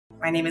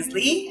My name is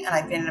Lee, and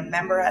I've been a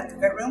member at the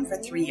Fit Room for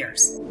 3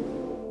 years.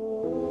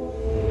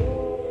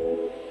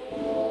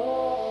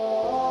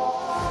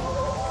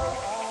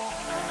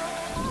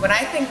 When I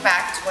think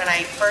back to when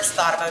I first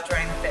thought about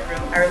joining the Fit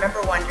Room, I remember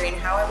wondering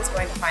how I was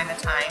going to find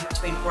the time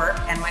between work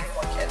and my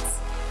 4 kids.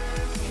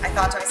 I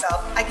thought to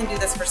myself, I can do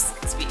this for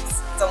 6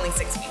 weeks. It's only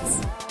 6 weeks.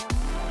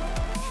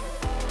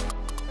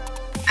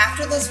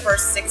 After those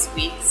first 6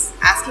 weeks,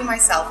 asking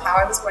myself how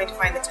I was going to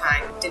find the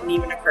time didn't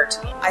even occur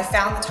to me. I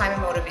found the time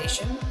and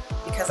motivation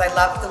because I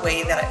loved the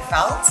way that it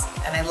felt,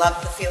 and I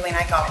loved the feeling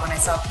I got when I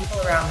saw people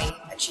around me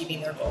achieving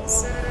their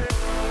goals.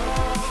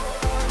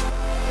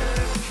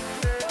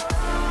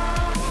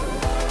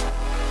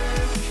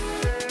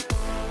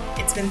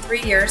 It's been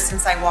 3 years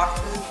since I walked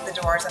through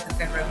the doors at the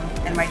Fit Room,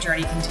 and my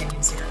journey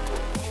continues here.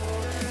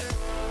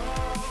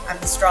 I'm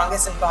the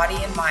strongest in body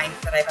and mind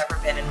that I've ever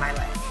been in my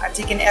life. I've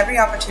taken every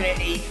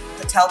opportunity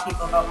to tell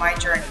people about my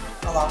journey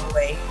along the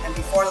way, and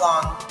before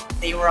long,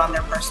 they were on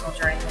their personal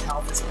journey to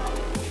health as well.